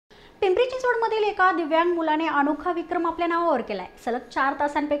पिंपरी चिंचवडमधील एका दिव्यांग मुलाने अनोखा विक्रम आपल्या नावावर केलाय। सलग 4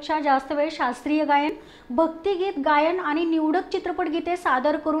 तासांपेक्षा जास्त वेळ शास्त्रीय गायन, भक्तिगीत गायन आणि निवडक चित्रपट गीते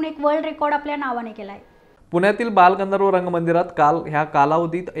सादर करून एक वर्ल्ड रेकॉर्ड आपल्या नावाने केलाय। पुण्यातील बालगंधर्व रंगमंदिरात काल ह्या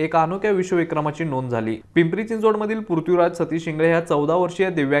कालावधीत एक अनोख्या विश्वविक्रमाची नोंद झाली। पिंपरी चिंचवडमधील पृथ्वीराज सतीश शिंगळे ह्या 14 वर्षीय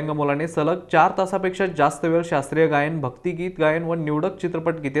दिव्यांग मुलाने सलग 4 तासापेक्षा जास्त वेळ शास्त्रीय गायन, भक्तिगीत गायन व निवडक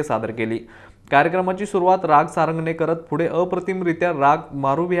चित्रपट गीते सादर केली। कार्यक्रमाची सुरुवात राग सारंगने करत पुढे अप्रतिमरित्या राग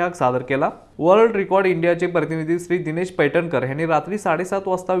मारुविहाग सादर केला। वर्ल्ड रेकॉर्ड इंडियाचे प्रतिनिधी श्री दिनेश पैठणकर यांनी रात्री 7:30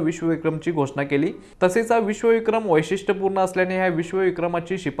 वाजता विश्वविक्रमची घोषणा केली। तसेच हा विश्वविक्रम वैशिष्ट्यपूर्ण असल्याने ह्या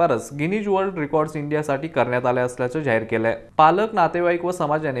विश्वविक्रमाची शिफारस गिनीज वर्ल्ड रेकॉर्ड्स इंडियासाठी करण्यात आले असल्याचे जाहीर केले। पालक, नातेवाईक व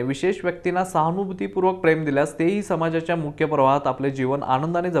समाजाने विशेष व्यक्तींना सहानुभूतीपूर्वक प्रेम दिल्यास तेही समाजाच्या मुख्य प्रवाहात आपले जीवन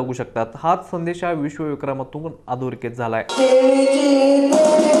आनंदाने जगू शकतात। हाच संदेश हा विश्वविक्रमातून अधोरेखित झालाय।